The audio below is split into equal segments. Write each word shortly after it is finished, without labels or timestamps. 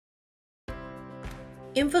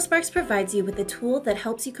InfoSparks provides you with a tool that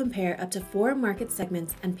helps you compare up to 4 market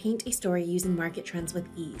segments and paint a story using market trends with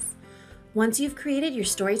ease. Once you've created your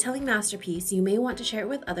storytelling masterpiece, you may want to share it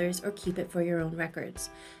with others or keep it for your own records.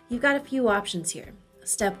 You've got a few options here.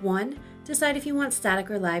 Step 1. Decide if you want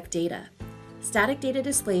static or live data. Static data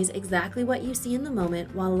displays exactly what you see in the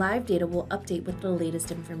moment, while live data will update with the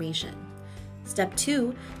latest information. Step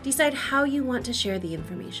 2. Decide how you want to share the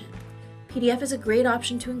information. PDF is a great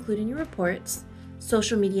option to include in your reports.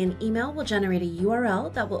 Social media and email will generate a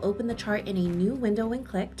URL that will open the chart in a new window when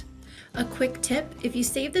clicked. A quick tip, if you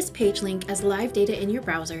save this page link as live data in your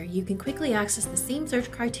browser, you can quickly access the same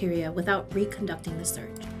search criteria without reconducting the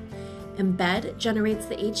search. Embed generates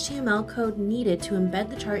the HTML code needed to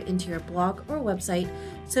embed the chart into your blog or website,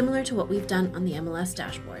 similar to what we've done on the MLS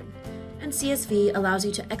dashboard. And CSV allows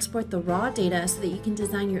you to export the raw data so that you can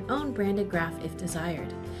design your own branded graph if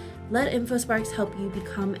desired. Let InfoSparks help you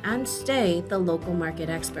become and stay the local market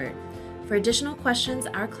expert. For additional questions,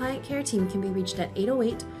 our client care team can be reached at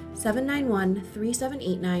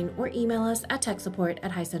 808-791-3789 or email us at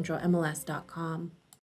techsupport@highcentralmls.com.